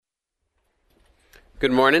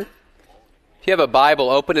Good morning. If you have a Bible,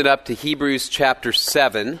 open it up to Hebrews chapter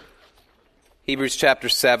 7. Hebrews chapter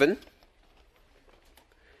 7.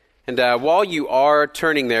 And while you are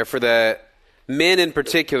turning there, for the men in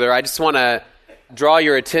particular, I just want to draw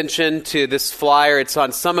your attention to this flyer. It's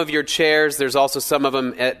on some of your chairs. There's also some of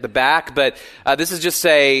them at the back. But this is just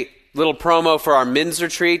a little promo for our men's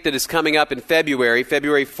retreat that is coming up in February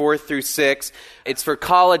 4th through 6th. It's for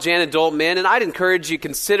college and adult men, and I'd encourage you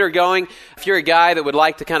consider going. If you're a guy that would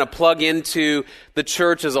like to kind of plug into the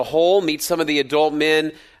church as a whole, meet some of the adult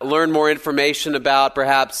men, learn more information about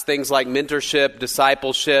perhaps things like mentorship,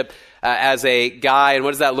 discipleship as a guy, and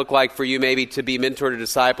what does that look like for you maybe to be mentored or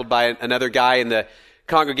discipled by another guy in the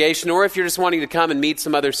congregation, or if you're just wanting to come and meet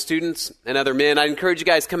some other students and other men, I'd encourage you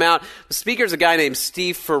guys to come out. The speaker is a guy named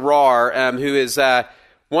Steve Farrar, who is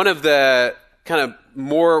one of the kind of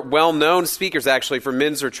more well-known speakers actually for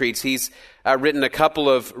men's retreats. He's written a couple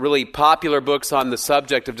of really popular books on the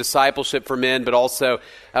subject of discipleship for men, but also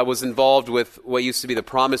was involved with what used to be the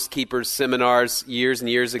Promise Keepers seminars years and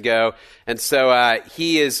years ago. And so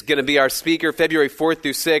he is going to be our speaker February 4th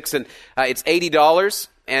through 6th, and it's $80.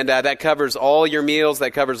 And that covers all your meals,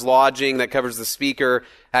 that covers lodging, that covers the speaker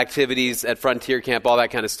activities at Frontier Camp, all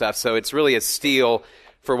that kind of stuff. So it's really a steal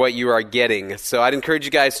for what you are getting. So I'd encourage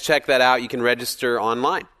you guys to check that out. You can register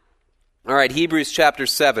online. All right, Hebrews chapter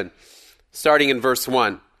 7, starting in verse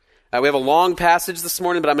 1. We have a long passage this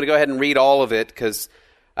morning, but I'm going to go ahead and read all of it because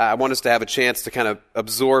I want us to have a chance to kind of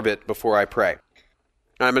absorb it before I pray.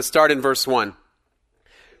 I'm going to start in verse 1.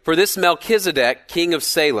 For this Melchizedek, king of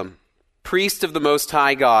Salem, priest of the Most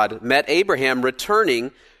High God, met Abraham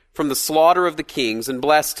returning from the slaughter of the kings and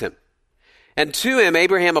blessed him. And to him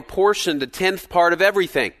Abraham apportioned a 10th part of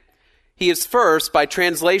everything. He is first, by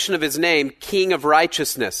translation of his name, King of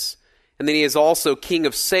Righteousness, and then he is also King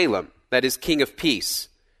of Salem, that is, King of Peace.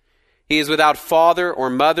 He is without father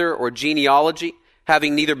or mother or genealogy,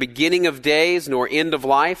 having neither beginning of days nor end of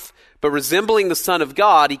life, but resembling the Son of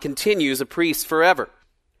God, he continues a priest forever.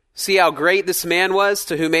 See how great this man was,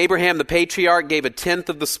 to whom Abraham the patriarch gave a 10th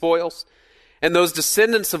of the spoils? And those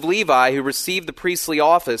descendants of Levi who received the priestly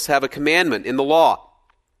office have a commandment in the law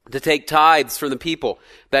to take tithes from the people,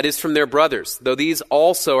 that is, from their brothers, though these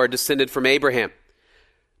also are descended from Abraham.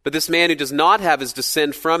 But this man who does not have his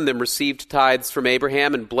descent from them received tithes from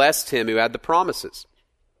Abraham and blessed him who had the promises.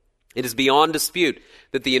 It is beyond dispute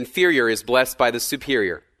that the inferior is blessed by the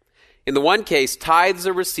superior. In the one case, tithes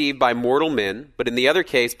are received by mortal men, but in the other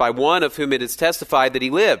case, by one of whom it is testified that he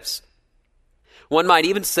lives. One might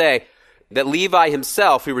even say that Levi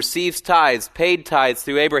himself, who receives tithes, paid tithes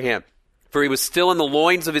through Abraham, for he was still in the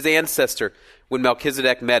loins of his ancestor when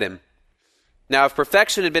Melchizedek met him. Now, if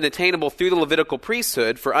perfection had been attainable through the Levitical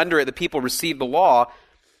priesthood, for under it the people received the law,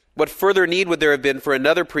 what further need would there have been for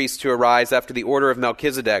another priest to arise after the order of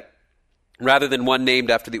Melchizedek, rather than one named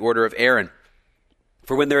after the order of Aaron?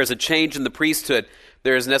 For when there is a change in the priesthood,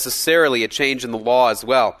 there is necessarily a change in the law as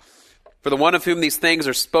well. For the one of whom these things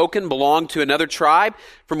are spoken belonged to another tribe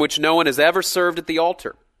from which no one has ever served at the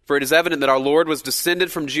altar. For it is evident that our Lord was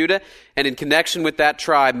descended from Judah, and in connection with that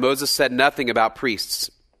tribe, Moses said nothing about priests.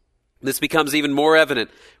 This becomes even more evident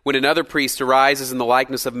when another priest arises in the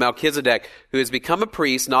likeness of Melchizedek, who has become a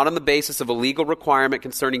priest not on the basis of a legal requirement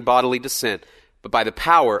concerning bodily descent, but by the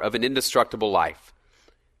power of an indestructible life.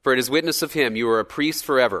 For it is witness of him, you are a priest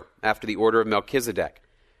forever, after the order of Melchizedek.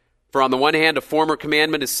 For on the one hand, a former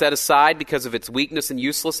commandment is set aside because of its weakness and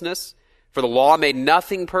uselessness, for the law made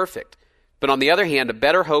nothing perfect. But on the other hand, a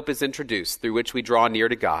better hope is introduced, through which we draw near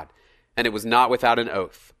to God, and it was not without an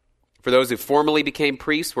oath. For those who formerly became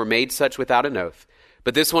priests were made such without an oath.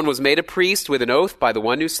 But this one was made a priest with an oath by the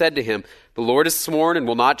one who said to him, the Lord has sworn and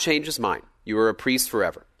will not change his mind. You are a priest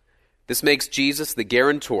forever. This makes Jesus the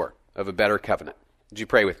guarantor of a better covenant. Would you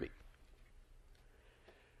pray with me?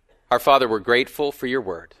 Our Father, we're grateful for your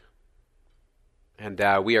word. And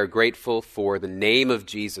we are grateful for the name of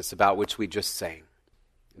Jesus about which we just sang.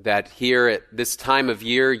 That here at this time of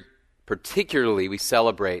year, particularly, we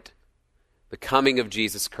celebrate the coming of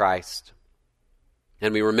Jesus Christ.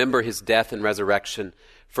 And we remember his death and resurrection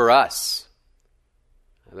for us.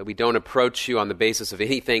 That we don't approach you on the basis of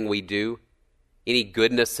anything we do, any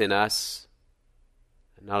goodness in us,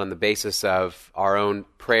 not on the basis of our own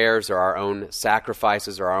prayers or our own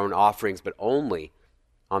sacrifices or our own offerings, but only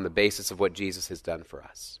on the basis of what Jesus has done for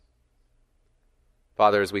us.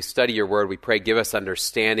 Father, as we study your word, we pray give us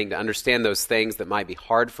understanding to understand those things that might be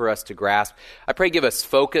hard for us to grasp. I pray give us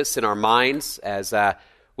focus in our minds as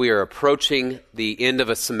we are approaching the end of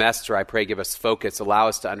a semester. I pray give us focus. Allow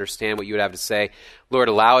us to understand what you would have to say. Lord,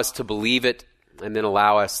 allow us to believe it, and then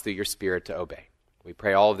allow us through your Spirit to obey. We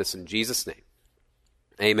pray all of this in Jesus' name.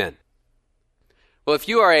 Amen. Well, if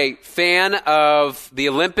you are a fan of the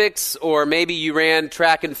Olympics, or maybe you ran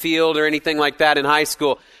track and field or anything like that in high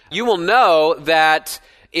school, you will know that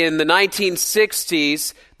in the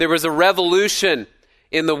 1960s, there was a revolution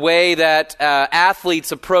in the way that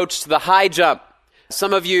athletes approached the high jump.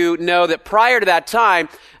 Some of you know that prior to that time,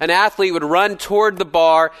 an athlete would run toward the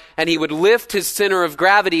bar and he would lift his center of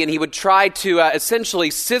gravity and he would try to essentially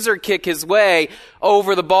scissor kick his way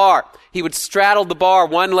over the bar. He would straddle the bar,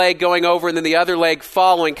 one leg going over and then the other leg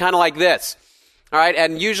following, kind of like this. All right,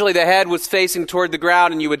 and usually the head was facing toward the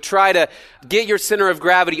ground and you would try to get your center of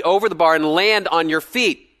gravity over the bar and land on your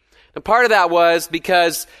feet. Now, part of that was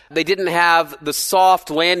because they didn't have the soft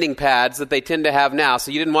landing pads that they tend to have now,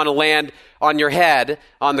 so you didn't want to land on your head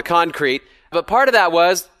on the concrete. But part of that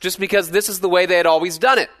was just because this is the way they had always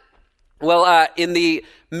done it. Well, in the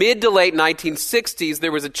mid to late 1960s,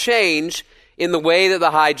 there was a change in the way that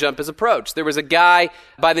the high jump is approached. There was a guy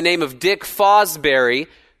by the name of Dick Fosbury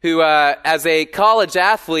who, as a college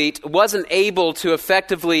athlete, wasn't able to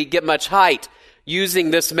effectively get much height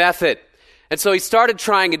using this method. And so he started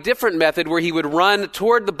trying a different method where he would run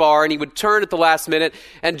toward the bar and he would turn at the last minute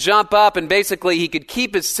and jump up, and basically he could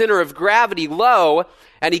keep his center of gravity low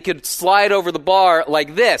and he could slide over the bar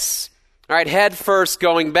like this, all right, head first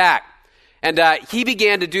going back. And he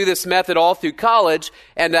began to do this method all through college,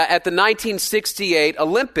 and at the 1968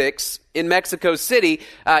 Olympics in Mexico City,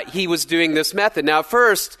 he was doing this method. Now, at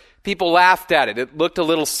first, people laughed at it. It looked a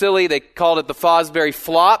little silly. They called it the Fosbury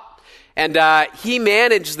flop. And he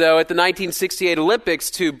managed, though, at the 1968 Olympics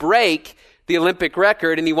to break the Olympic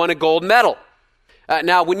record, and he won a gold medal.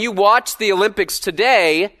 Now, when you watch the Olympics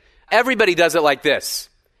today, everybody does it like this.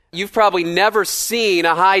 You've probably never seen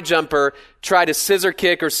a high jumper try to scissor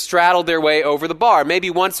kick or straddle their way over the bar. Maybe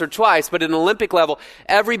once or twice, but at an Olympic level,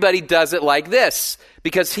 everybody does it like this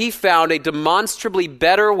because he found a demonstrably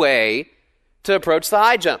better way to approach the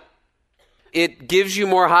high jump. It gives you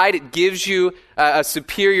more height. It gives you a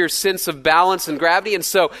superior sense of balance and gravity. And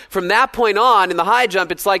so from that point on, in the high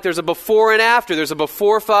jump, it's like there's a before and after. There's a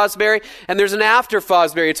before Fosbury and there's an after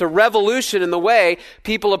Fosbury. It's a revolution in the way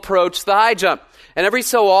people approach the high jump. And every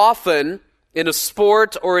so often, in a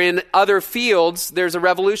sport or in other fields, there's a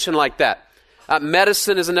revolution like that.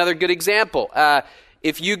 Medicine is another good example.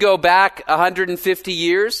 If you go back 150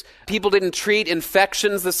 years, people didn't treat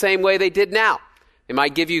infections the same way they did now. They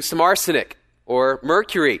might give you some arsenic or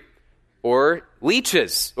mercury or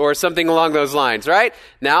leeches or something along those lines, right?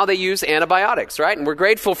 Now they use antibiotics, right? And we're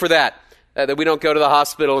grateful for that, that we don't go to the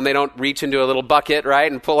hospital and they don't reach into a little bucket,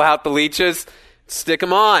 right, and pull out the leeches, stick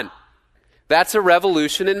them on. That's a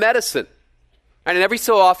revolution in medicine. And every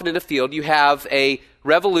so often in a field, you have a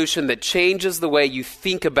revolution that changes the way you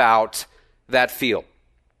think about that field.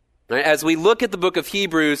 As we look at the book of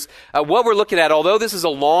Hebrews, what we're looking at, although this is a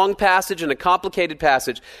long passage and a complicated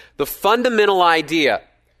passage, the fundamental idea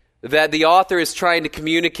that the author is trying to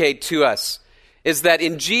communicate to us is that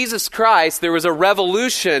in Jesus Christ, there was a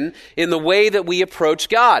revolution in the way that we approach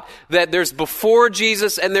God. That there's before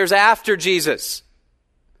Jesus and there's after Jesus.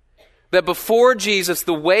 That before Jesus,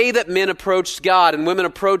 the way that men approached God and women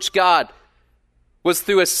approached God was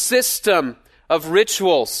through a system of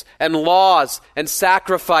rituals and laws and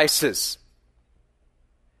sacrifices.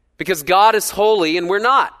 Because God is holy and we're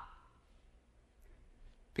not.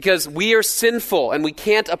 Because we are sinful and we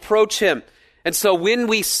can't approach Him. And so when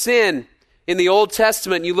we sin in the Old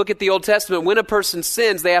Testament, you look at the Old Testament, when a person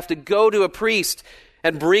sins, they have to go to a priest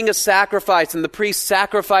and bring a sacrifice, and the priest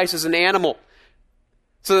sacrifices an animal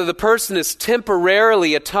so that the person is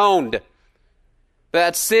temporarily atoned.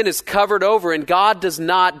 That sin is covered over, and God does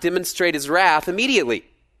not demonstrate His wrath immediately.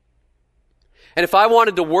 And if I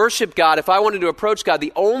wanted to worship God, if I wanted to approach God,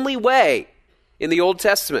 the only way in the Old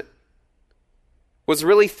Testament was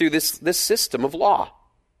really through this system of law.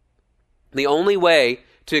 The only way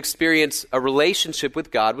to experience a relationship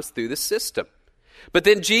with God was through this system. But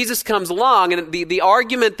then Jesus comes along, and the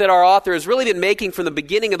argument that our author has really been making from the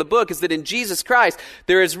beginning of the book is that in Jesus Christ,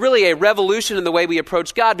 there is really a revolution in the way we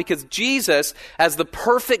approach God, because Jesus, as the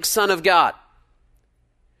perfect Son of God,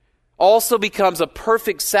 also becomes a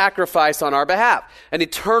perfect sacrifice on our behalf, an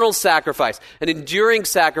eternal sacrifice, an enduring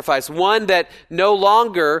sacrifice, one that no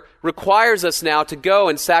longer requires us now to go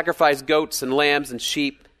and sacrifice goats and lambs and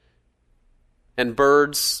sheep and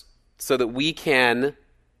birds so that we can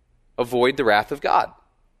avoid the wrath of God.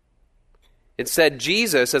 Instead,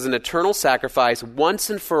 Jesus, as an eternal sacrifice, once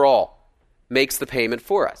and for all, makes the payment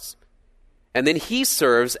for us. And then He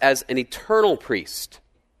serves as an eternal priest,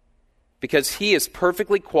 because He is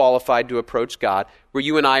perfectly qualified to approach God where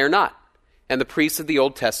you and I are not, and the priests of the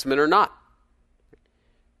Old Testament are not.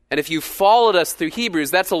 And if you followed us through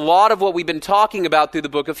Hebrews, that's a lot of what we've been talking about through the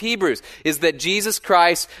book of Hebrews, is that Jesus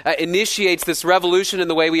Christ initiates this revolution in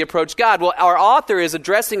the way we approach God. Well, our author is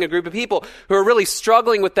addressing a group of people who are really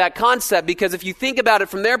struggling with that concept, because if you think about it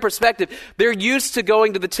from their perspective, they're used to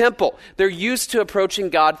going to the temple. They're used to approaching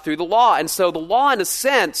God through the law. And so the law, in a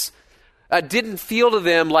sense, didn't feel to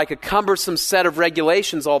them like a cumbersome set of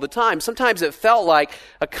regulations all the time. Sometimes it felt like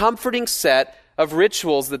a comforting set of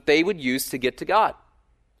rituals that they would use to get to God.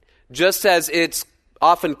 Just as it's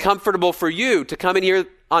often comfortable for you to come in here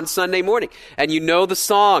on Sunday morning and you know the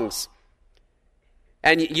songs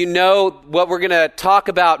and you know what we're going to talk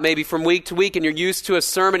about maybe from week to week, and you're used to a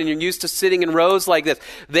sermon and you're used to sitting in rows like this.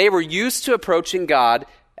 They were used to approaching God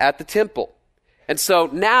at the temple. And so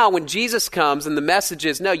now when Jesus comes and the message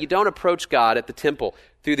is, no, you don't approach God at the temple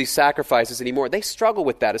through these sacrifices anymore, they struggle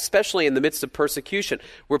with that, especially in the midst of persecution,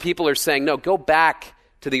 where people are saying, no, go back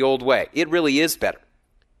to the old way. It really is better.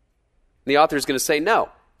 The author is going to say, no,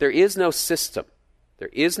 there is no system,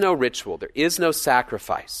 there is no ritual, there is no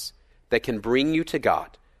sacrifice that can bring you to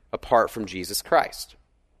God apart from Jesus Christ.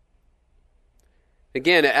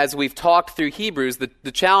 Again, as we've talked through Hebrews,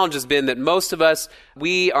 the challenge has been that most of us,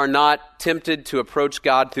 we are not tempted to approach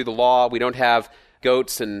God through the law. We don't have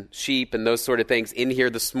goats and sheep and those sort of things in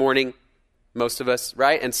here this morning. Most of us,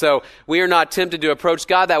 right? And so we are not tempted to approach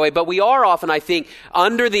God that way, but we are often, I think,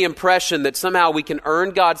 under the impression that somehow we can earn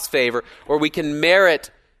God's favor or we can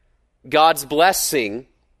merit God's blessing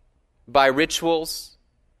by rituals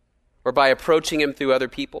or by approaching Him through other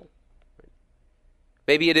people.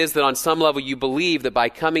 Maybe it is that on some level you believe that by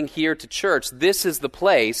coming here to church, this is the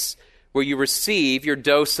place where you receive your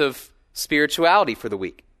dose of spirituality for the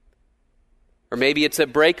week. Or maybe it's a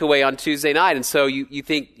breakaway on Tuesday night, and so you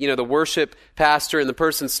think, the worship pastor and the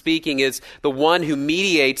person speaking is the one who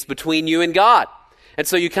mediates between you and God. And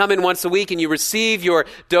so you come in once a week and you receive your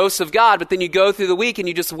dose of God, but then you go through the week and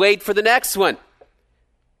you just wait for the next one.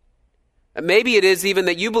 And maybe it is even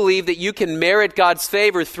that you believe that you can merit God's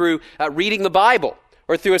favor through reading the Bible,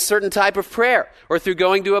 or through a certain type of prayer, or through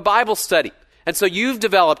going to a Bible study. And so you've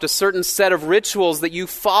developed a certain set of rituals that you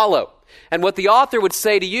follow. And what the author would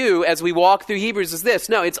say to you as we walk through Hebrews is this: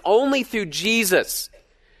 no, it's only through Jesus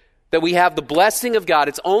that we have the blessing of God.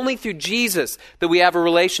 It's only through Jesus that we have a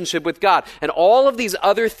relationship with God. And all of these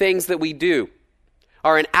other things that we do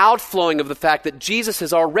are an outflowing of the fact that Jesus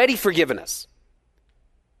has already forgiven us.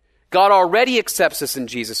 God already accepts us in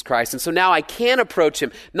Jesus Christ. And so now I can approach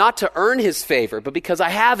Him, not to earn His favor, but because I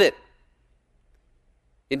have it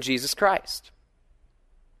in Jesus Christ.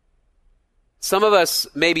 Some of us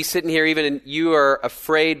may be sitting here even and you are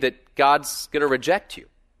afraid that God's going to reject you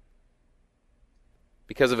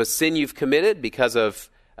because of a sin you've committed, because of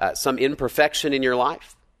some imperfection in your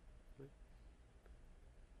life.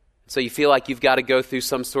 So you feel like you've got to go through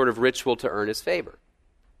some sort of ritual to earn His favor.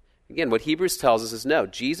 Again, what Hebrews tells us is no,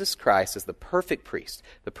 Jesus Christ as the perfect priest,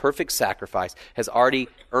 the perfect sacrifice, has already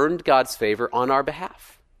earned God's favor on our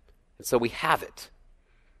behalf. And so we have it.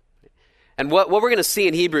 And what we're going to see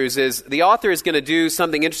in Hebrews is the author is going to do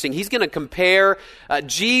something interesting. He's going to compare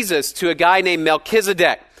Jesus to a guy named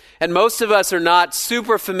Melchizedek. And most of us are not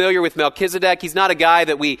super familiar with Melchizedek. He's not a guy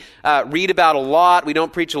that we read about a lot. We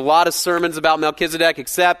don't preach a lot of sermons about Melchizedek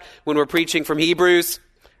except when we're preaching from Hebrews.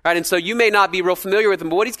 Right? And so you may not be real familiar with him,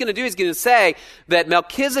 but what he's going to do is going to say that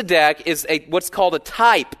Melchizedek is what's called a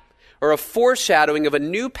type or a foreshadowing of a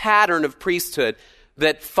new pattern of priesthood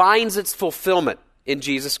that finds its fulfillment in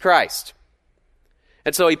Jesus Christ.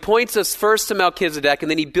 And so he points us first to Melchizedek, and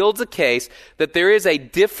then he builds a case that there is a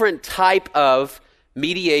different type of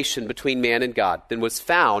mediation between man and God than was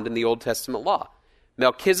found in the Old Testament law.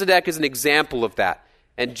 Melchizedek is an example of that,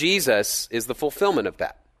 and Jesus is the fulfillment of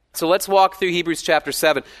that. So let's walk through Hebrews chapter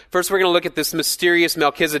 7. First, we're going to look at this mysterious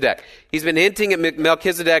Melchizedek. He's been hinting at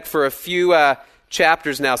Melchizedek for a few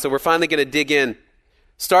chapters now, so we're finally going to dig in.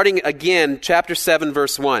 Starting again, chapter 7,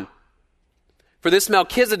 verse 1. For this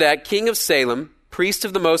Melchizedek, king of Salem, priest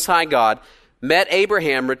of the Most High God, met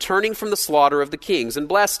Abraham returning from the slaughter of the kings and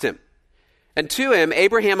blessed him. And to him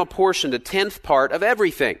Abraham apportioned a 10th part of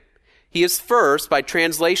everything. He is first, by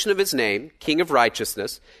translation of his name, king of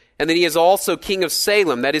righteousness, and then he is also king of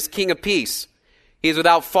Salem, that is, king of peace. He is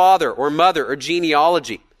without father or mother or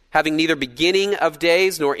genealogy, having neither beginning of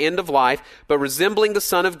days nor end of life, but resembling the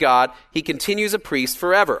Son of God, he continues a priest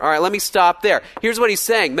forever. All right, let me stop there. Here's what he's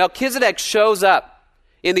saying. Melchizedek shows up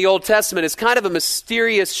in the Old Testament as kind of a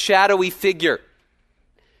mysterious, shadowy figure.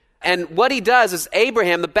 And what he does is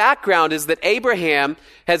the background is that Abraham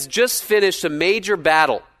has just finished a major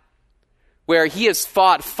battle where he has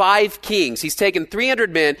fought 5 kings. He's taken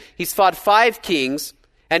 300 men, he's fought 5 kings,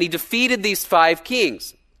 and he defeated these 5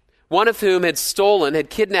 kings. one of whom had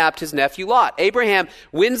kidnapped his nephew Lot. Abraham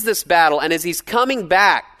wins this battle, and as he's coming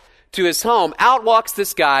back to his home, out walks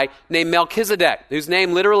this guy named Melchizedek, whose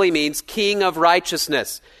name literally means king of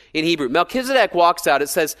righteousness in Hebrew. Melchizedek walks out. It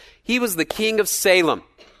says he was the king of Salem,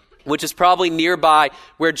 which is probably nearby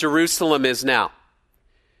where Jerusalem is now.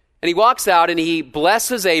 And he walks out and he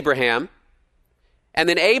blesses Abraham, and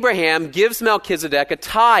then Abraham gives Melchizedek a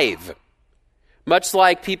tithe, much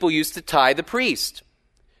like people used to tithe the priest.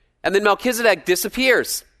 And then Melchizedek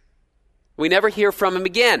disappears. We never hear from him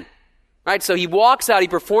again. Right? So he walks out, he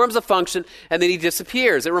performs a function, and then he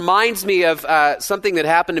disappears. It reminds me of something that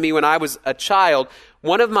happened to me when I was a child.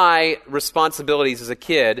 One of my responsibilities as a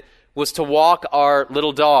kid was to walk our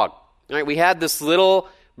little dog. Right? We had this little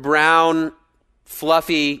brown,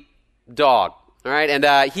 fluffy dog. All right?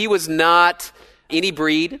 And he was not any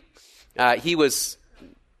breed. He was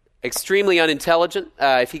extremely unintelligent.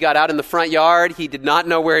 If he got out in the front yard, he did not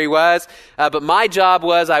know where he was. But my job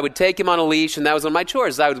was I would take him on a leash, and that was one of my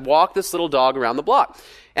chores. I would walk this little dog around the block.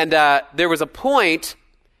 And there was a point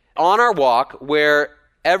on our walk where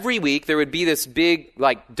every week there would be this big,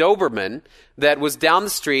 Doberman that was down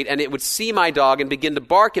the street, and it would see my dog and begin to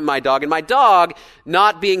bark at my dog. And my dog,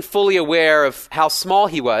 not being fully aware of how small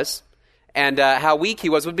he was and how weak he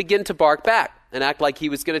was, would begin to bark back and act like he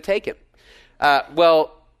was going to take him.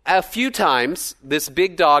 A few times, this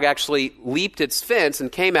big dog actually leaped its fence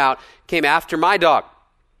and came after my dog.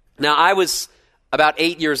 Now, I was about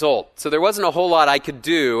 8 years old, so there wasn't a whole lot I could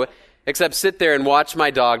do except sit there and watch my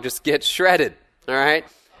dog just get shredded, all right?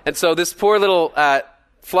 And so this poor little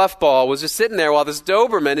fluff ball was just sitting there while this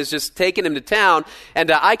Doberman is just taking him to town,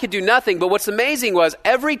 and I could do nothing. But what's amazing was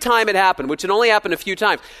every time it happened, which had only happened a few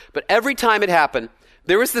times, but every time it happened,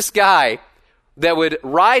 there was this guy that would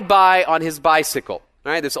ride by on his bicycle.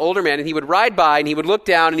 All right, this older man, and he would ride by, and he would look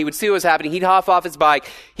down, and he would see what was happening. He'd hop off his bike.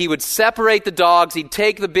 He would separate the dogs. He'd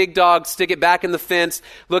take the big dog, stick it back in the fence,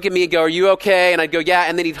 look at me and go, "Are you okay?" And I'd go, "Yeah."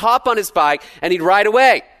 And then he'd hop on his bike, and he'd ride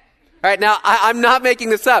away. All right, now, I'm not making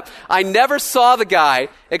this up. I never saw the guy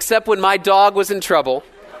except when my dog was in trouble.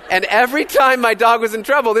 And every time my dog was in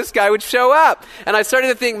trouble, this guy would show up. And I started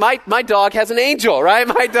to think, my dog has an angel, right?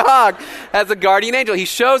 My dog has a guardian angel. He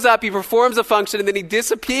shows up, he performs a function, and then he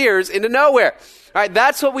disappears into nowhere. All right,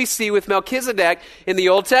 that's what we see with Melchizedek in the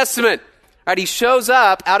Old Testament. All right, he shows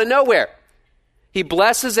up out of nowhere. He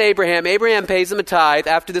blesses Abraham. Abraham pays him a tithe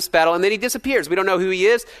after this battle, and then he disappears. We don't know who he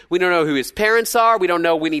is. We don't know who his parents are. We don't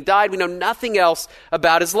know when he died. We know nothing else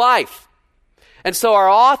about his life. And so our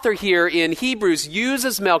author here in Hebrews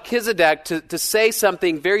uses Melchizedek to say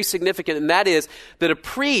something very significant, and that is that a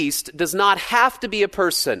priest does not have to be a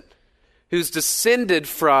person who's descended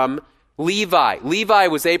from Levi. Levi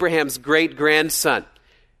was Abraham's great-grandson.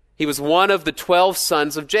 He was one of the 12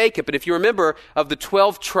 sons of Jacob. And if you remember, of the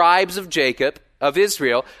 12 tribes of Jacob, of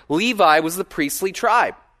Israel, Levi was the priestly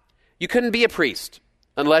tribe. You couldn't be a priest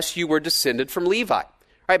unless you were descended from Levi.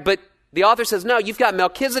 Right? But the author says, no, you've got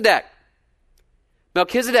Melchizedek.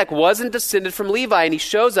 Melchizedek wasn't descended from Levi, and he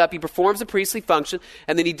shows up, he performs a priestly function,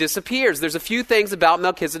 and then he disappears. There's a few things about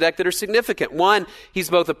Melchizedek that are significant. One, he's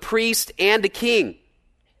both a priest and a king.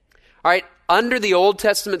 All right, under the Old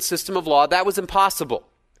Testament system of law, that was impossible.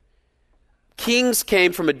 Kings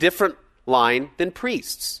came from a different line than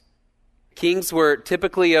priests. Kings were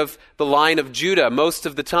typically of the line of Judah most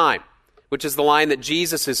of the time, which is the line that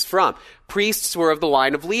Jesus is from. Priests were of the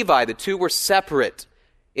line of Levi. The two were separate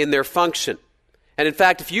in their function. And in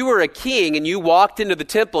fact, if you were a king and you walked into the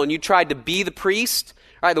temple and you tried to be the priest,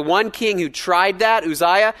 all right, the one king who tried that,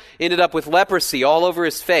 Uzziah, ended up with leprosy all over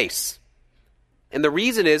his face. And the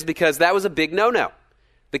reason is because that was a big no-no.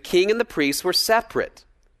 The king and the priest were separate.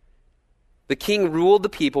 The king ruled the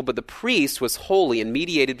people, but the priest was holy and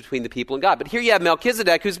mediated between the people and God. But here you have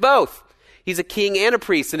Melchizedek, who's both. He's a king and a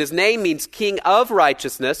priest, and his name means king of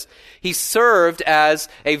righteousness. He served as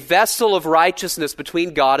a vessel of righteousness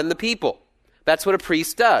between God and the people. That's what a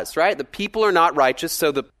priest does, right? The people are not righteous,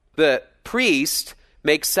 so the priest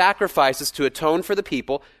makes sacrifices to atone for the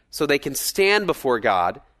people so they can stand before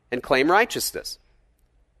God and claim righteousness.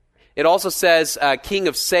 It also says king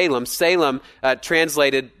of Salem. Salem,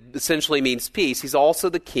 translated, essentially means peace. He's also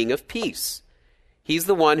the king of peace. He's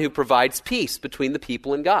the one who provides peace between the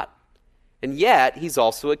people and God. And yet, he's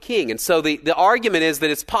also a king. And so the argument is that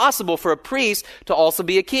it's possible for a priest to also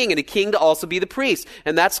be a king and a king to also be the priest.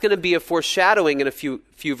 And that's going to be a foreshadowing in a few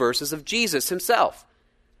verses of Jesus himself.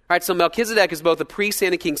 All right, so Melchizedek is both a priest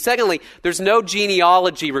and a king. Secondly, there's no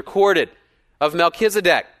genealogy recorded of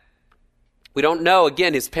Melchizedek. We don't know,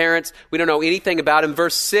 again, his parents. We don't know anything about him.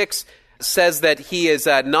 Verse 6 says that he is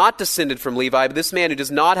not descended from Levi, but this man who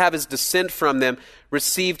does not have his descent from them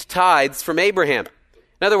received tithes from Abraham.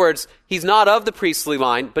 In other words, he's not of the priestly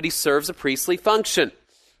line, but he serves a priestly function.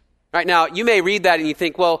 Right now, you may read that and you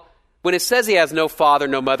think, well, when it says he has no father,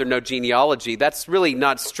 no mother, no genealogy, that's really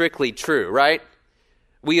not strictly true, right?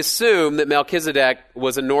 We assume that Melchizedek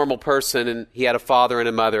was a normal person and he had a father and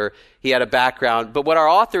a mother, he had a background. But what our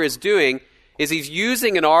author is doing is he's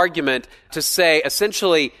using an argument to say,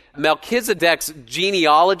 essentially, Melchizedek's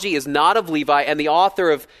genealogy is not of Levi, and the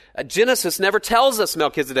author of Genesis never tells us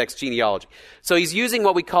Melchizedek's genealogy. So he's using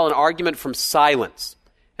what we call an argument from silence.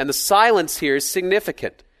 And the silence here is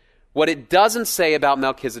significant. What it doesn't say about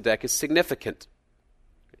Melchizedek is significant.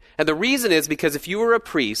 And the reason is because if you were a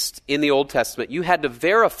priest in the Old Testament, you had to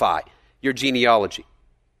verify your genealogy.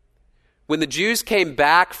 When the Jews came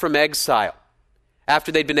back from exile,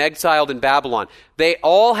 after they'd been exiled in Babylon, they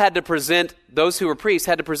all had to present, those who were priests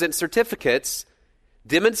had to present certificates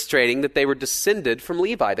demonstrating that they were descended from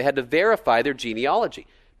Levi. They had to verify their genealogy.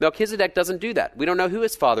 Melchizedek doesn't do that. We don't know who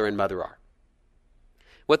his father and mother are.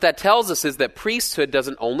 What that tells us is that priesthood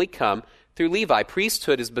doesn't only come through Levi.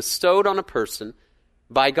 Priesthood is bestowed on a person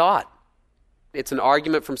by God. It's an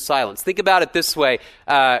argument from silence. Think about it this way.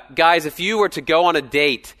 Guys, if you were to go on a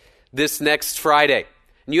date this next Friday,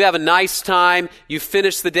 and you have a nice time, you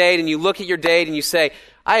finish the date, and you look at your date and you say,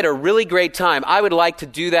 I had a really great time. I would like to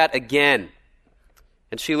do that again.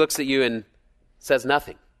 And she looks at you and says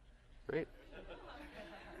nothing, right?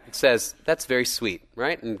 It says, that's very sweet,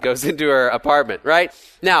 right? And goes into her apartment, right?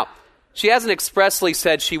 Now, she hasn't expressly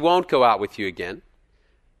said she won't go out with you again,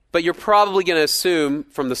 but you're probably going to assume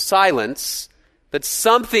from the silence that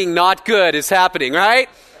something not good is happening, right?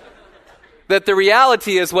 That the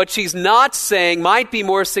reality is what she's not saying might be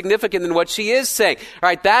more significant than what she is saying. All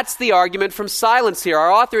right, that's the argument from silence here.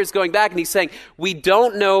 Our author is going back and he's saying, we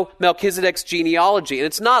don't know Melchizedek's genealogy. And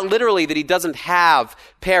it's not literally that he doesn't have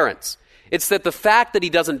parents. It's that the fact that he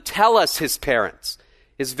doesn't tell us his parents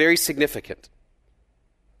is very significant.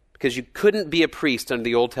 Because you couldn't be a priest under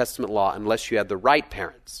the Old Testament law unless you had the right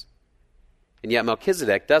parents. And yet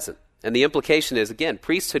Melchizedek doesn't. And the implication is, again,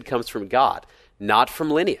 priesthood comes from God, not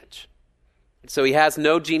from lineage. So he has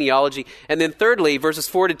no genealogy. And then thirdly, verses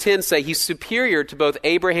 4 to 10 say he's superior to both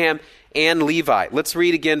Abraham and Levi. Let's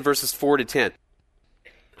read again verses 4 to 10.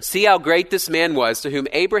 See how great this man was, to whom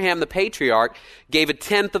Abraham the patriarch gave a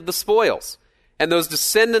tenth of the spoils. And those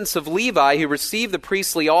descendants of Levi who receive the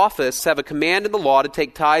priestly office have a command in the law to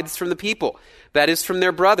take tithes from the people, that is, from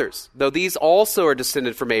their brothers, though these also are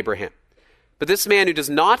descended from Abraham. But this man who does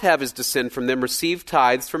not have his descent from them received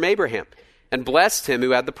tithes from Abraham, and blessed him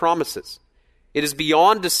who had the promises. It is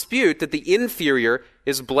beyond dispute that the inferior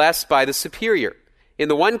is blessed by the superior. In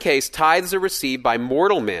the one case, tithes are received by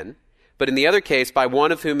mortal men, but in the other case, by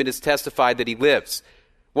one of whom it is testified that he lives.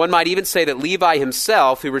 One might even say that Levi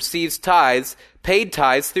himself, who receives tithes, paid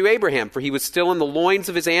tithes through Abraham, for he was still in the loins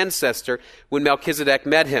of his ancestor when Melchizedek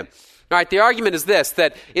met him. All right, the argument is this,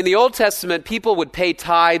 that in the Old Testament, people would pay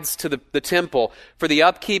tithes to the temple for the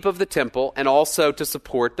upkeep of the temple and also to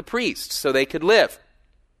support the priests so they could live.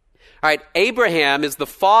 All right, Abraham is the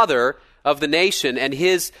father of the nation, and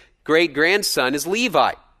his great-grandson is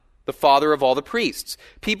Levi, the father of all the priests.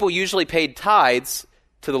 People usually paid tithes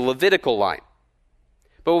to the Levitical line.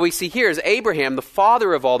 But what we see here is Abraham, the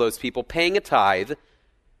father of all those people, paying a tithe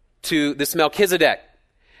to this Melchizedek.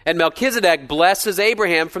 And Melchizedek blesses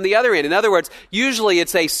Abraham from the other end. In other words, usually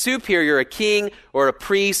it's a superior, a king or a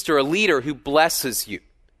priest or a leader who blesses you,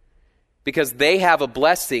 because they have a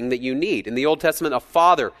blessing that you need. In the Old Testament, a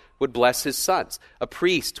father would bless his sons. A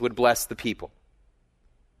priest would bless the people.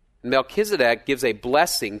 And Melchizedek gives a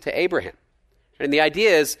blessing to Abraham. And the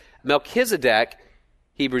idea is Melchizedek,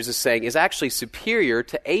 Hebrews is saying, is actually superior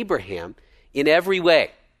to Abraham in every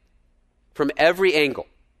way. From every angle.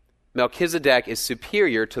 Melchizedek is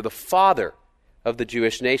superior to the father of the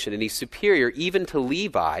Jewish nation. And he's superior even to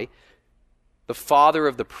Levi, the father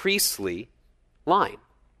of the priestly line.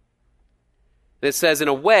 And it says, in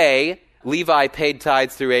a way, Levi paid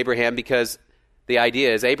tithes through Abraham because the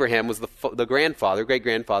idea is Abraham was the grandfather,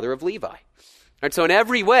 great-grandfather of Levi. And so in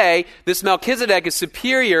every way, this Melchizedek is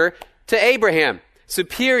superior to Abraham,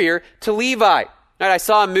 superior to Levi. I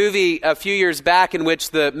saw a movie a few years back in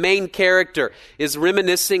which the main character is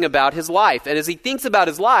reminiscing about his life. And as he thinks about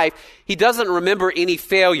his life, he doesn't remember any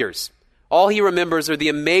failures. All he remembers are the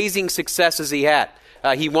amazing successes he had.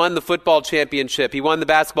 He won the football championship. He won the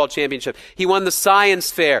basketball championship. He won the science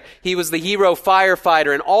fair. He was the hero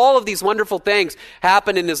firefighter. And all of these wonderful things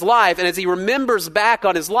happened in his life. And as he remembers back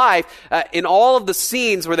on his life, in all of the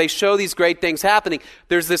scenes where they show these great things happening,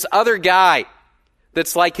 there's this other guy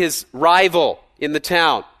that's like his rival in the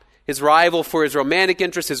town, his rival for his romantic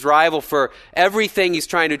interest, his rival for everything he's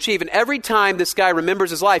trying to achieve. And every time this guy remembers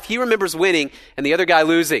his life, he remembers winning and the other guy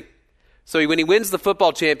losing. So when he wins the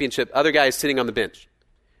football championship, other guy is sitting on the bench.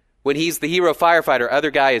 When he's the hero firefighter,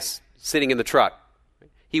 other guy is sitting in the truck.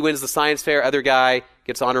 He wins the science fair, other guy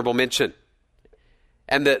gets honorable mention.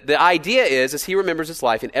 And the idea is he remembers his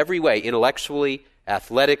life in every way, intellectually,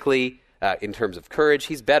 athletically, in terms of courage,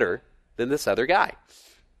 he's better than this other guy.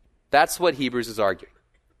 That's what Hebrews is arguing.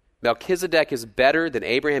 Melchizedek is better than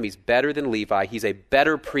Abraham, he's better than Levi, he's a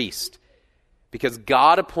better priest because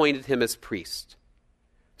God appointed him as priest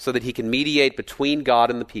so that he can mediate between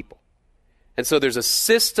God and the people. And so there's a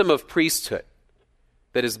system of priesthood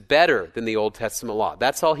that is better than the Old Testament law.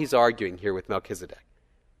 That's all he's arguing here with Melchizedek.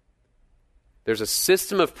 There's a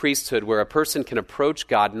system of priesthood where a person can approach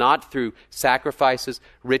God not through sacrifices,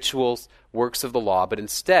 rituals, works of the law, but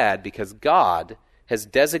instead because God has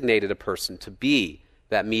designated a person to be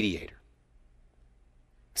that mediator.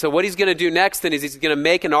 So what he's going to do next then is he's going to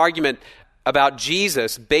make an argument about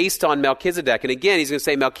Jesus based on Melchizedek. And again, he's going to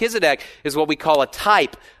say Melchizedek is what we call a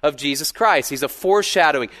type of Jesus Christ. He's a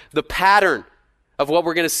foreshadowing, the pattern of what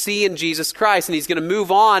we're going to see in Jesus Christ. And he's going to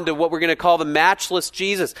move on to what we're going to call the matchless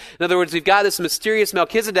Jesus. In other words, we've got this mysterious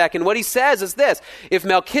Melchizedek, and what he says is this: if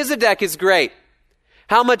Melchizedek is great,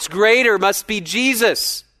 how much greater must be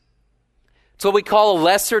Jesus? It's what we call a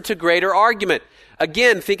lesser to greater argument.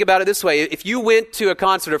 Again, think about it this way. If you went to a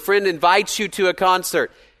concert, a friend invites you to a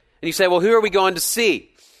concert, and you say, well, who are we going to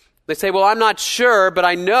see? They say, well, I'm not sure, but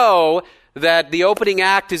I know that the opening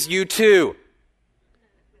act is U2.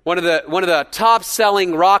 One of the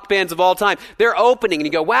top-selling rock bands of all time. They're opening, and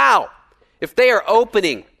you go, wow, if they are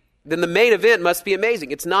opening, then the main event must be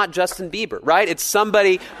amazing. It's not Justin Bieber, right? It's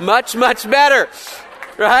somebody much, much better,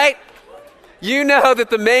 right? You know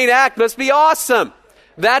that the main act must be awesome.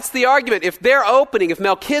 That's the argument. If they're opening, if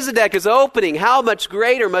Melchizedek is opening, how much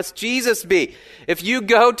greater must Jesus be? If you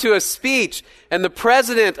go to a speech and the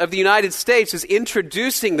President of the United States is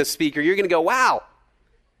introducing the speaker, you're going to go, wow,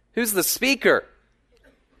 who's the speaker?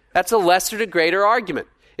 That's a lesser to greater argument.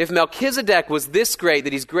 If Melchizedek was this great,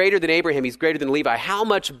 that he's greater than Abraham, he's greater than Levi, how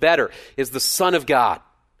much better is the Son of God,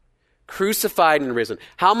 crucified and risen?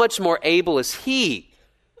 How much more able is he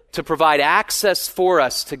to provide access for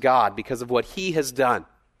us to God because of what he has done?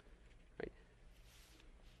 Right?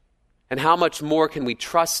 And how much more can we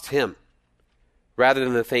trust him rather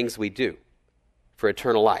than the things we do for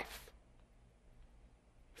eternal life,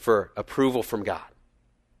 for approval from God?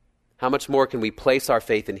 How much more can we place our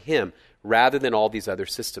faith in him rather than all these other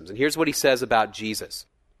systems? And here's what he says about Jesus.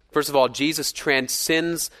 First of all, Jesus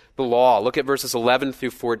transcends the law. Look at verses 11 through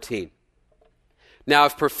 14. Now,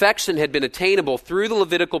 if perfection had been attainable through the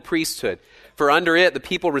Levitical priesthood, for under it the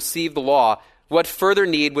people received the law, what further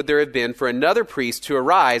need would there have been for another priest to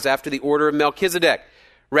arise after the order of Melchizedek,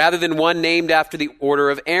 rather than one named after the order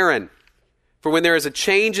of Aaron? For when there is a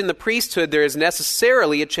change in the priesthood, there is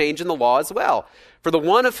necessarily a change in the law as well. For the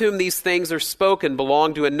one of whom these things are spoken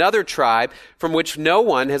belonged to another tribe from which no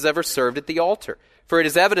one has ever served at the altar. For it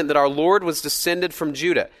is evident that our Lord was descended from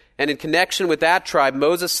Judah, and in connection with that tribe,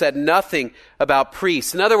 Moses said nothing about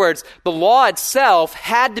priests. In other words, the law itself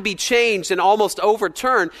had to be changed and almost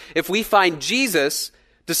overturned if we find Jesus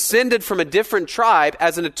descended from a different tribe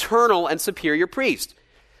as an eternal and superior priest.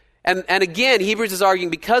 And again, Hebrews is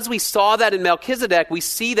arguing because we saw that in Melchizedek,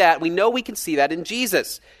 we know we can see that in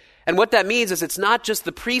Jesus. And what that means is it's not just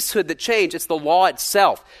the priesthood that changed, it's the law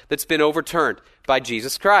itself that's been overturned by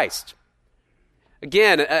Jesus Christ.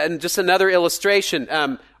 Again, and just another illustration,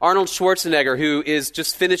 Arnold Schwarzenegger, who is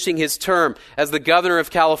just finishing his term as the governor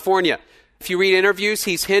of California. If you read interviews,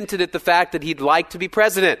 he's hinted at the fact that he'd like to be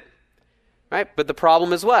president, right? But the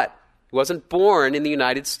problem is what? He wasn't born in the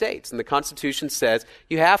United States, and the Constitution says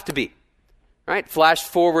you have to be, right? Flash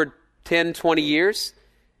forward 10, 20 years.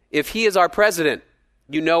 If he is our president,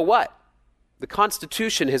 you know what? The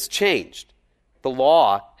Constitution has changed. The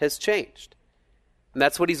law has changed. And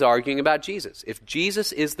that's what he's arguing about Jesus. If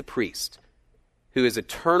Jesus is the priest who is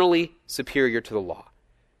eternally superior to the law,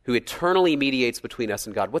 who eternally mediates between us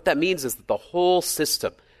and God, what that means is that the whole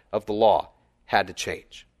system of the law had to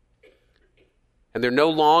change. And they're no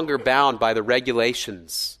longer bound by the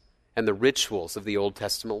regulations and the rituals of the Old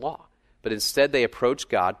Testament law, but instead they approach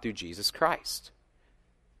God through Jesus Christ.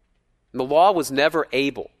 And the law was never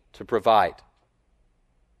able to provide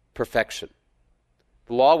perfection.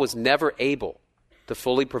 The law was never able to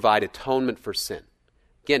fully provide atonement for sin.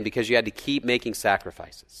 Again, because you had to keep making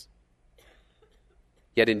sacrifices.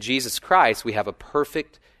 Yet in Jesus Christ, we have a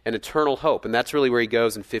perfect and eternal hope. And that's really where he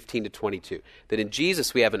goes in 15 to 22. That in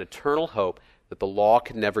Jesus, we have an eternal hope that the law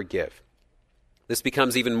could never give. This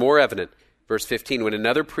becomes even more evident, verse 15, when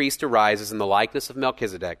another priest arises in the likeness of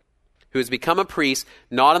Melchizedek, who has become a priest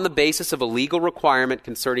not on the basis of a legal requirement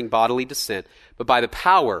concerning bodily descent, but by the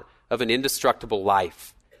power of an indestructible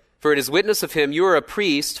life. For it is witness of him, you are a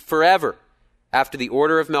priest forever, after the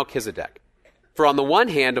order of Melchizedek. For on the one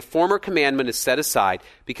hand, a former commandment is set aside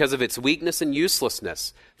because of its weakness and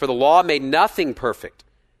uselessness, for the law made nothing perfect.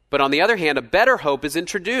 But on the other hand, a better hope is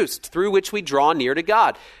introduced, through which we draw near to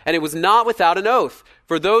God. And it was not without an oath,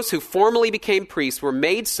 for those who formerly became priests were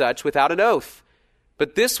made such without an oath.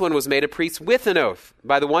 But this one was made a priest with an oath,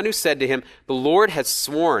 by the one who said to him, the Lord has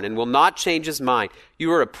sworn and will not change his mind.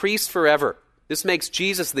 You are a priest forever. This makes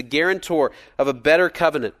Jesus the guarantor of a better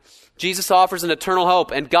covenant. Jesus offers an eternal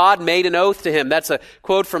hope, and God made an oath to him. That's a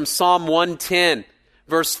quote from Psalm 110,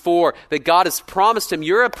 verse 4, that God has promised him,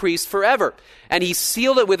 you're a priest forever. And he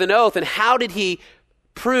sealed it with an oath. And how did he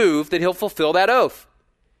prove that he'll fulfill that oath?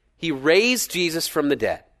 He raised Jesus from the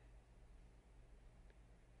dead.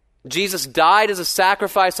 Jesus died as a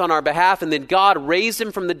sacrifice on our behalf, and then God raised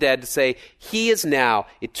him from the dead to say, he is now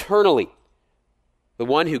eternally the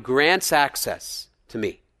one who grants access to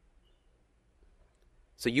me.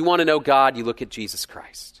 So you want to know God, you look at Jesus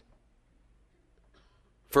Christ.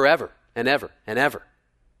 Forever and ever and ever.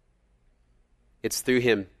 It's through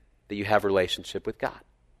him that you have a relationship with God.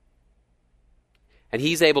 And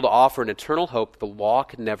he's able to offer an eternal hope the law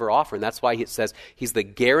could never offer. And that's why it says he's the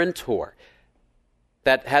guarantor.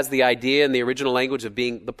 That has the idea in the original language of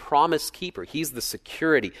being the promise keeper. He's the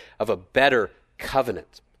security of a better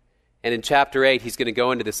covenant. And in chapter 8, he's going to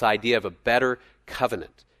go into this idea of a better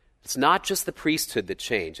covenant. It's not just the priesthood that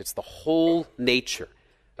changed. It's the whole nature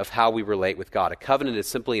of how we relate with God. A covenant is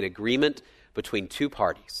simply an agreement between two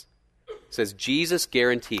parties. It says Jesus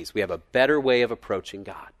guarantees we have a better way of approaching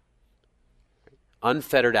God.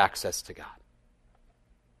 Unfettered access to God.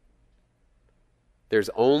 There's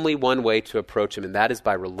only one way to approach him, and that is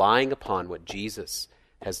by relying upon what Jesus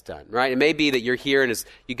has done. Right? It may be that you're here, and as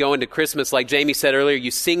you go into Christmas, like Jamie said earlier,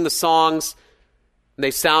 you sing the songs, and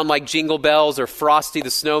they sound like Jingle Bells or Frosty the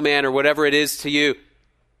Snowman or whatever it is to you.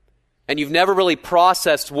 And you've never really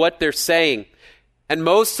processed what they're saying. And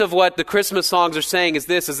most of what the Christmas songs are saying is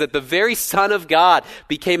this, is that the very Son of God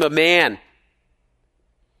became a man.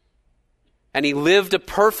 And he lived a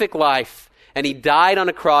perfect life. And he died on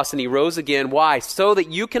a cross and he rose again. Why? So that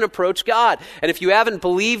you can approach God. And if you haven't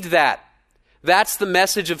believed that, that's the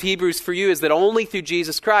message of Hebrews for you, is that only through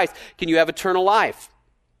Jesus Christ can you have eternal life.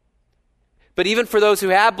 But even for those who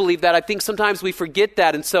have believed that, I think sometimes we forget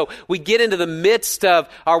that. And so we get into the midst of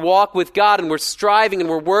our walk with God and we're striving and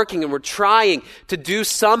we're working and we're trying to do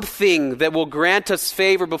something that will grant us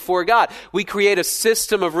favor before God. We create a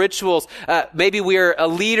system of rituals. Maybe we're a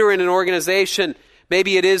leader in an organization.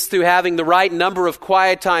 Maybe it is through having the right number of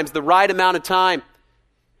quiet times, the right amount of time.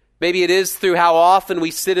 Maybe it is through how often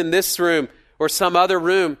we sit in this room or some other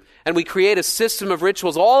room. And we create a system of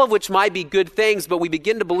rituals, all of which might be good things, but we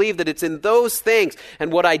begin to believe that it's in those things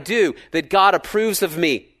and what I do that God approves of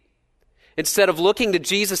me. Instead of looking to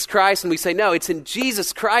Jesus Christ and we say, no, it's in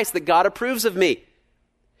Jesus Christ that God approves of me.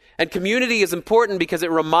 And community is important because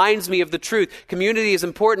it reminds me of the truth. Community is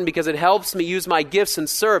important because it helps me use my gifts and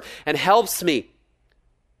serve and helps me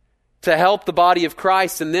to help the body of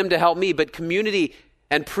Christ and them to help me. But community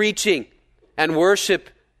and preaching and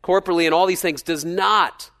worship corporately and all these things does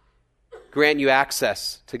not grant you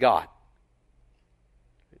access to God.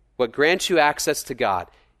 What grants you access to God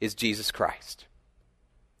is Jesus Christ.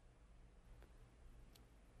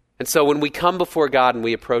 And so when we come before God and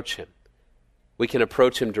we approach him, we can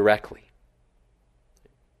approach him directly.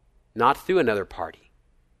 Not through another party.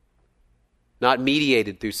 Not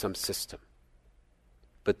mediated through some system.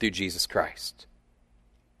 But through Jesus Christ.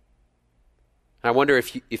 And I wonder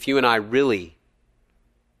if you and I really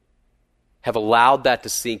have allowed that to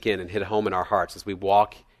sink in and hit home in our hearts as we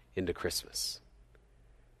walk into Christmas.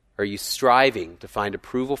 Are you striving to find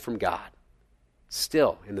approval from God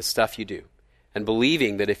still in the stuff you do, and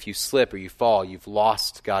believing that if you slip or you fall, you've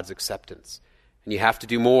lost God's acceptance and you have to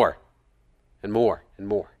do more and more and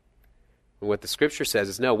more? And what the Scripture says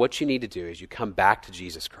is, no, what you need to do is you come back to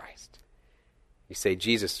Jesus Christ. You say,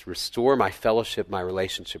 Jesus, restore my fellowship, my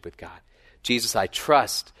relationship with God. Jesus, I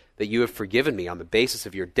trust that you have forgiven me on the basis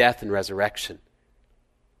of your death and resurrection.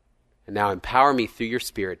 And now empower me through your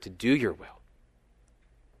Spirit to do your will.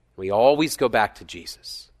 We always go back to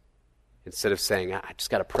Jesus instead of saying, I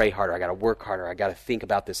just got to pray harder, I got to work harder, I got to think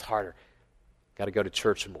about this harder, got to go to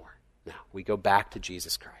church more. No, we go back to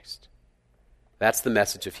Jesus Christ. That's the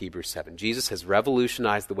message of Hebrews 7. Jesus has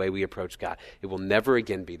revolutionized the way we approach God. It will never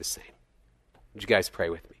again be the same. Would you guys pray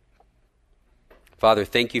with me? Father,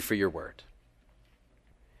 thank you for your word.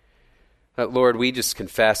 Lord, we just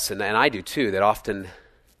confess, and I do too, that often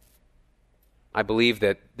I believe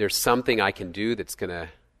that there's something I can do that's going to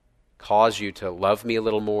cause you to love me a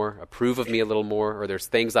little more, approve of me a little more, or there's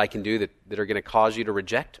things I can do that are going to cause you to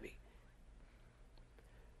reject me.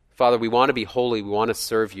 Father, we want to be holy. We want to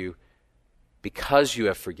serve you because you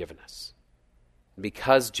have forgiven us,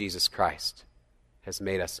 because Jesus Christ has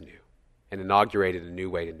made us new and inaugurated a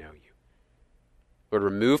new way to know you. Lord,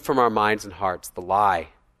 remove from our minds and hearts the lie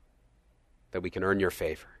that we can earn your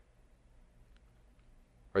favor,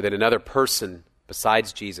 or that another person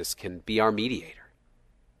besides Jesus can be our mediator,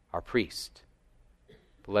 our priest.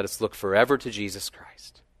 But let us look forever to Jesus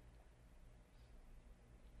Christ.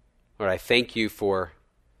 Lord, I thank you for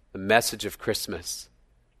the message of Christmas,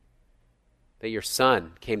 that your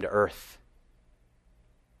Son came to earth,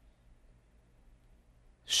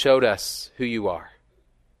 showed us who you are,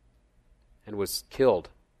 and was killed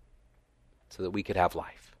so that we could have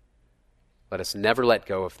life. Let us never let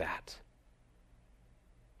go of that.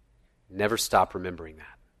 Never stop remembering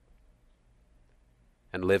that.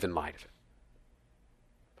 And live in light of it.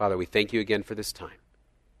 Father, we thank you again for this time.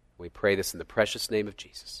 We pray this in the precious name of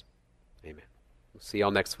Jesus. Amen. We'll see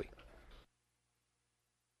y'all next week.